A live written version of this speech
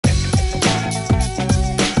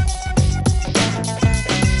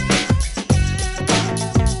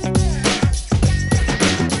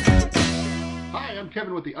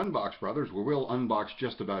with the Unbox Brothers, where we'll unbox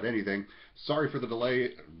just about anything. Sorry for the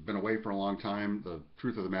delay. Been away for a long time. The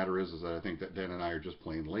truth of the matter is that I think that Dan and I are just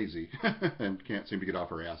plain lazy and can't seem to get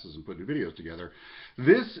off our asses and put new videos together.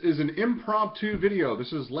 This is an impromptu video.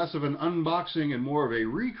 This is less of an unboxing and more of a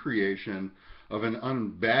recreation of an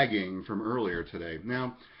unbagging from earlier today.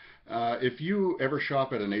 Now, if you ever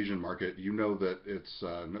shop at an Asian market, you know that it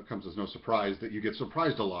comes as no surprise that you get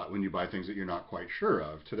surprised a lot when you buy things that you're not quite sure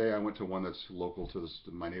of. Today I went to one that's local to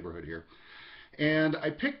my neighborhood here, and I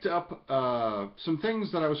picked up some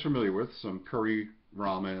things that I was familiar with, some curry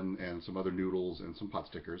ramen and some other noodles and some pot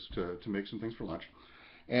stickers to make some things for lunch.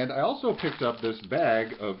 And I also picked up this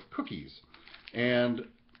bag of cookies, and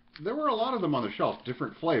there were a lot of them on the shelf,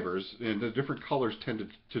 different flavors, and the different colors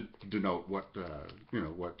tended to denote what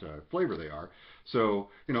flavor they are. So,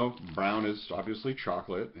 brown is obviously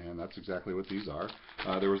chocolate, and that's exactly what these are.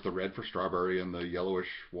 There was the red for strawberry, and the yellowish,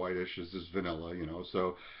 whitish is vanilla,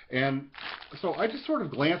 So I just sort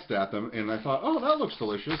of glanced at them, and I thought, oh, that looks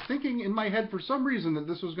delicious, thinking in my head for some reason that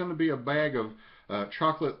this was going to be a bag of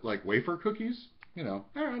chocolate, like wafer cookies. No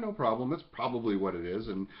problem. That's probably what it is,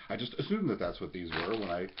 and I just assumed that that's what these were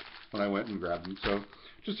when I went and grabbed them. So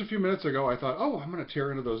just a few minutes ago, I thought, oh, I'm going to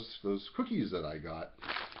tear into those cookies that I got.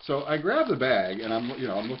 So I grabbed the bag, and I'm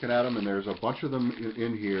looking at them, and there's a bunch of them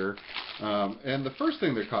in here. And the first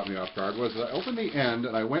thing that caught me off guard was I opened the end,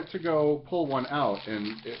 and I went to go pull one out,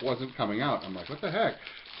 and it wasn't coming out. I'm like, what the heck?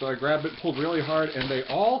 So I grabbed it, pulled really hard, and they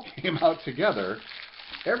all came out together.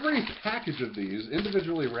 Every package of these,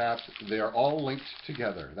 individually wrapped, they are all linked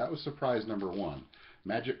together. That was surprise number one.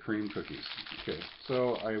 Magic cream cookies. Okay,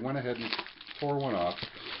 so I went ahead and tore one off,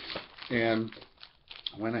 and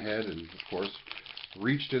went ahead and, of course,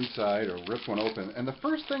 reached inside or ripped one open. And the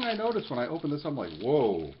first thing I noticed when I opened this, I'm like,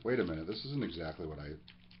 whoa, wait a minute, this isn't exactly what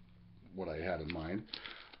I had in mind.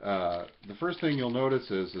 The first thing you'll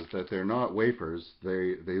notice is that they're not wafers.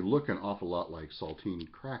 They look an awful lot like saltine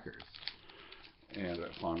crackers. And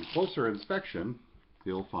upon closer inspection,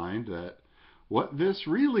 you'll find that what this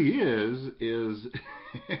really is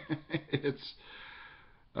it's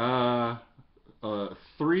 3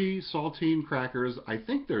 saltine crackers. I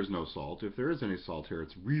think there's no salt. If there is any salt here,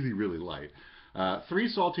 it's really, really light. 3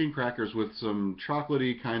 saltine crackers with some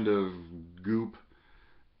chocolatey kind of goop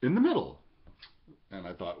in the middle. And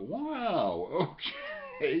I thought, wow,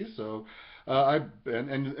 okay, so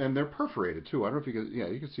and they're perforated too. I don't know if you can,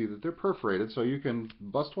 you can see that they're perforated, so you can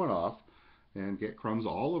bust one off and get crumbs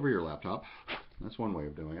all over your laptop. That's one way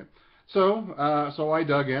of doing it. So I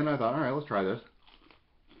dug in. I thought, all right, let's try this.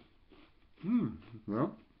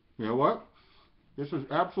 Well, you know what? This is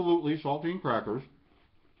absolutely saltine crackers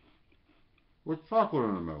with chocolate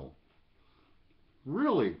in the middle.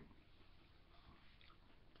 Really,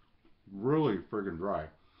 really friggin' dry.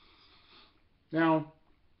 Now,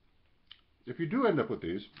 if you do end up with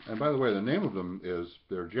these, and by the way, the name of them is,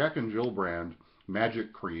 they're Jack and Jill brand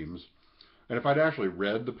Magic Creams. And if I'd actually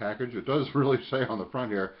read the package, it does really say on the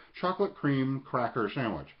front here, chocolate cream cracker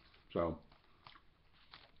sandwich. So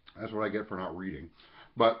that's what I get for not reading.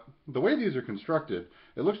 But the way these are constructed,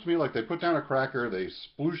 it looks to me like they put down a cracker, they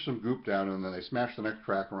sploosh some goop down, and then they smash the next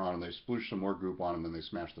cracker on, and they sploosh some more goop on, and then they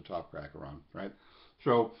smash the top cracker on, right?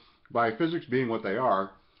 So by physics being what they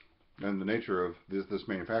are, and the nature of this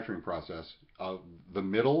manufacturing process, the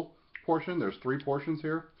middle portion, there's 3 portions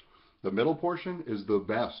here. The middle portion is the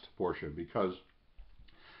best portion because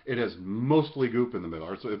it has mostly goop in the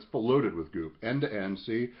middle. So it's loaded with goop, end to end.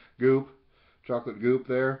 See, goop, chocolate goop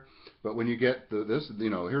there. But when you get this,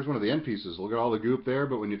 here's one of the end pieces. Look at all the goop there,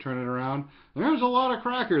 but when you turn it around, there's a lot of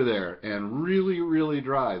cracker there, and really, really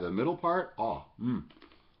dry. The middle part, I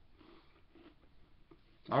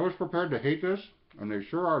was prepared to hate this, and they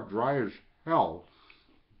sure are dry as hell.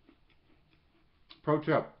 Pro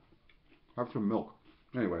tip, have some milk.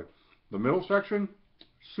 Anyway, the middle section,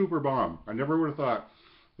 super bomb. I never would have thought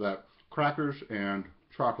that crackers and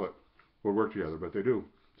chocolate would work together, but they do.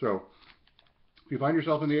 So, if you find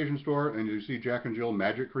yourself in the Asian store and you see Jack and Jill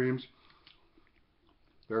Magic Creams,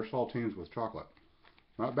 they're saltines with chocolate.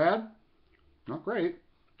 Not bad, not great.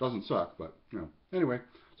 Doesn't suck, but, Anyway,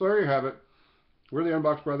 so there you have it. We're the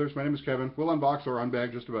Unbox Brothers. My name is Kevin. We'll unbox or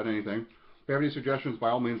unbag just about anything. If you have any suggestions, by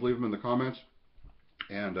all means, leave them in the comments.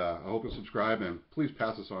 And I hope you'll subscribe, and please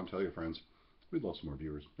pass this on. Tell your friends. We'd love some more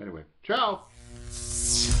viewers. Anyway, ciao!